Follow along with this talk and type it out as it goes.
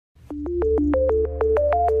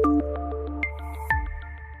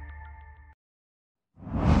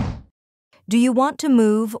Do you want to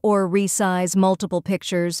move or resize multiple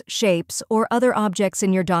pictures, shapes, or other objects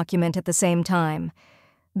in your document at the same time?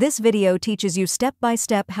 This video teaches you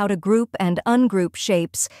step-by-step how to group and ungroup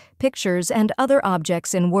shapes, pictures, and other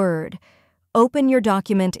objects in Word. Open your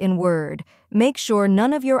document in Word. Make sure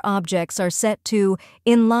none of your objects are set to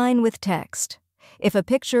in line with text. If a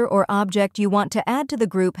picture or object you want to add to the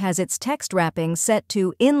group has its text wrapping set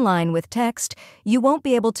to in line with text, you won't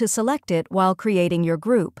be able to select it while creating your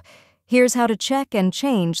group. Here's how to check and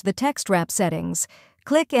change the text wrap settings.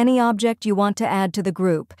 Click any object you want to add to the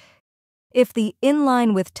group. If the In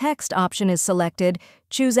Line with Text option is selected,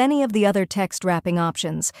 choose any of the other text wrapping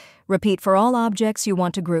options. Repeat for all objects you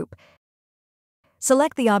want to group.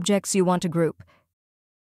 Select the objects you want to group.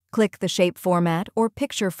 Click the Shape Format or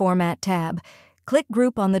Picture Format tab. Click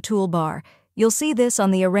Group on the toolbar. You'll see this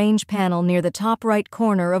on the Arrange panel near the top right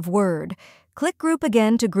corner of Word. Click Group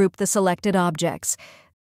again to group the selected objects.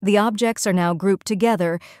 The objects are now grouped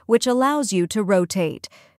together, which allows you to rotate.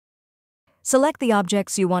 Select the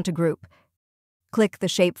objects you want to group. Click the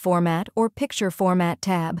Shape Format or Picture Format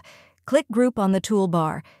tab. Click Group on the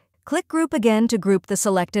toolbar. Click Group again to group the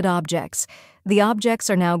selected objects. The objects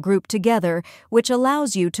are now grouped together, which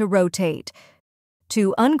allows you to rotate.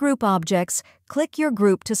 To ungroup objects, click your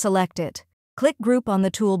group to select it. Click Group on the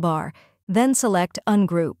toolbar, then select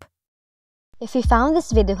Ungroup. If you found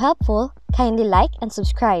this video helpful, kindly like and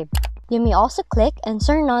subscribe. You may also click and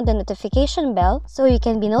turn on the notification bell so you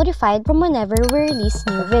can be notified from whenever we release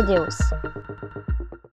new videos.